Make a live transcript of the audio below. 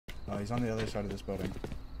he's on the other side of this building.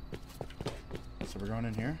 So we're going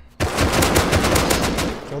in here.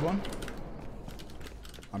 Killed one.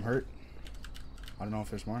 I'm hurt. I don't know if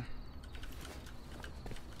there's more.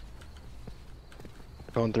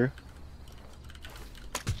 Going through.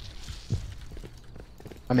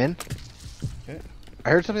 I'm in. Okay. I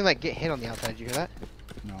heard something like get hit on the outside. Did you hear that?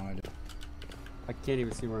 No, I didn't. I can't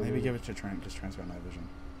even see where I'm Maybe give it to Trent, because Trent's got night vision.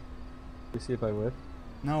 Let me see if I whip.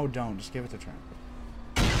 No, don't. Just give it to Trent.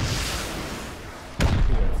 He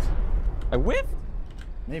whiffed. I whiffed?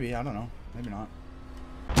 Maybe, I don't know. Maybe not.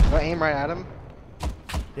 Do I aim right at him?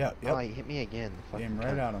 Yeah, yep. Oh, he hit me again. Aim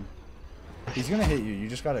right at him. He's gonna hit you. You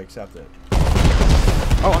just gotta accept it.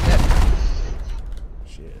 Oh, I'm dead.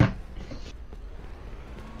 Shit.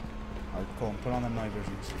 Alright, cool. Put on them night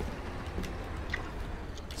visions.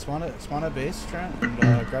 Spawn a base, Trent, and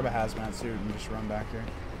grab a hazmat suit and just run back here.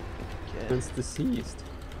 It's deceased.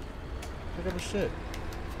 Pick up his shit.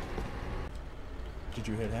 Did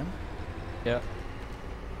you hit him? Yeah.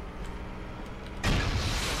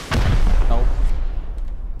 Help.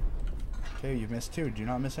 Okay, you missed two. Do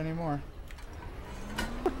not miss any more.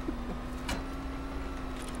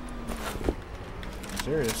 I'm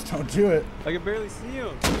serious. Don't do it. I can barely see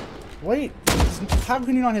him. Wait. How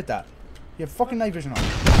can you not hit that? You have fucking night vision on.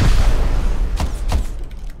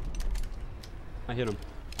 I hit him.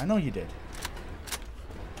 I know you did.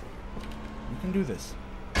 You can do this.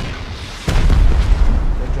 Good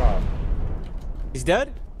job. He's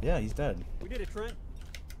dead? Yeah, he's dead. We did it, Trent.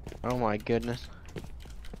 Oh my goodness.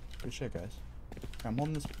 Good shit, guys. Okay, I'm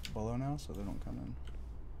holding this below now so they don't come in.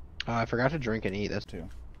 I forgot to drink and eat this. Too.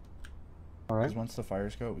 Alright. Because once the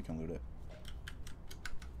fires go, we can loot it.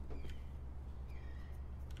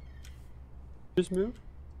 Just move?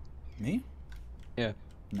 Me? Yeah.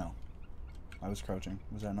 No. I was crouching.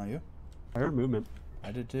 Was that not you? I heard movement.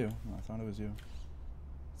 I did too. I thought it was you.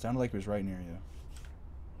 It sounded like it was right near you.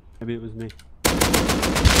 Maybe it was me.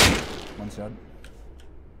 One's dead.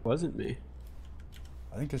 Wasn't me.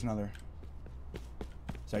 I think there's another.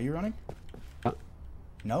 Is that you running?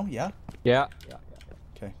 No? Yeah? Yeah. Yeah.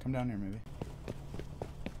 Okay, come down here maybe.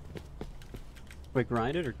 Wait,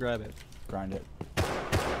 grind it or grab it? Grind it.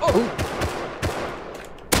 Oh!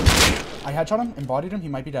 I headshot him, embodied him, he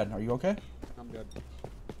might be dead. Are you okay? I'm good.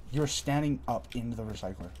 You're standing up into the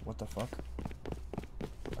recycler. What the fuck?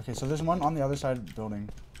 Okay, so there's one on the other side of the building.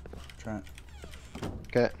 Trent.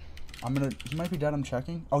 Okay. He might be dead, I'm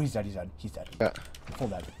checking. Oh, he's dead, he's dead. He's dead. Yeah. Full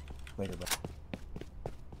dead. Later, bro.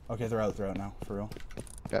 Okay, they're out now, for real.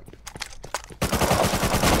 Yep.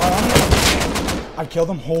 I killed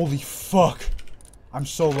him, holy fuck. I'm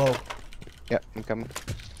so low. Yep, I'm coming.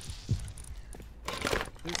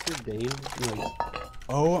 Mr. Dane? Like,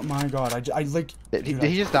 Oh my god, I like... Did dude,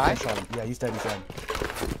 he just die? Shot him. Yeah, he's dead, he's dead.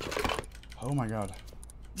 Oh my god.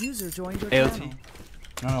 User joined your ALT. channel.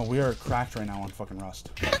 No, we are cracked right now on fucking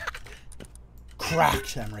Rust.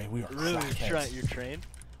 Cracked, Emre. We are Really, crackheads. you're trained?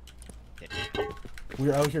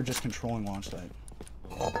 We're out here just controlling launch site.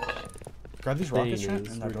 Grab these rockets, Trent,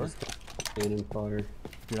 in that door. Cannon fodder.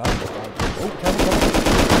 Dude, oh, Kevin.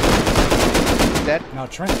 Dead? Now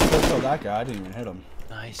Trent still killed that guy. I didn't even hit him.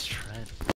 Nice, Trent.